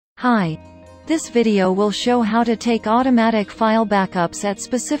Hi. This video will show how to take automatic file backups at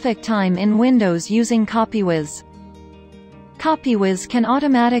specific time in Windows using Copywhiz. Copywhiz can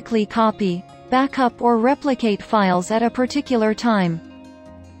automatically copy, backup or replicate files at a particular time.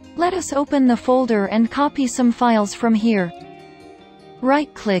 Let us open the folder and copy some files from here.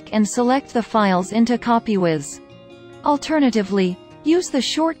 Right-click and select the files into Copywhiz. Alternatively, use the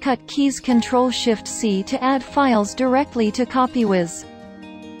shortcut keys Ctrl-Shift-C to add files directly to Copywhiz.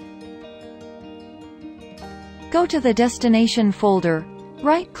 Go to the destination folder,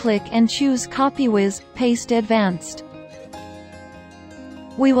 right-click and choose Copywhiz, Paste Advanced.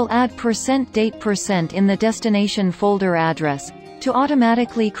 We will add %date% in the destination folder address, to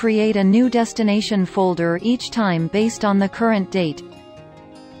automatically create a new destination folder each time based on the current date.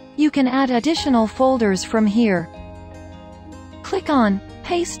 You can add additional folders from here. Click on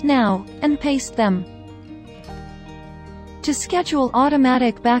Paste Now, and paste them. To schedule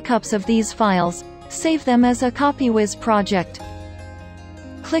automatic backups of these files, save them as a Copywhiz project.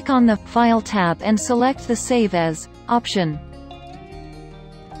 Click on the File tab and select the Save As option.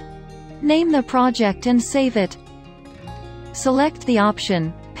 Name the project and save it. Select the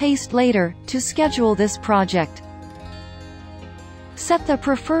option, Paste Later, to schedule this project. Set the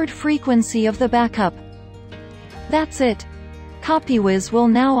preferred frequency of the backup. That's it. Copywhiz will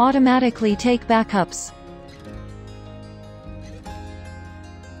now automatically take backups.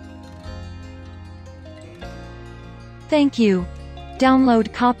 Thank you.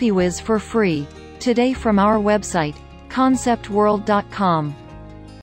 Download Copywhiz for free today from our website, conceptworld.com.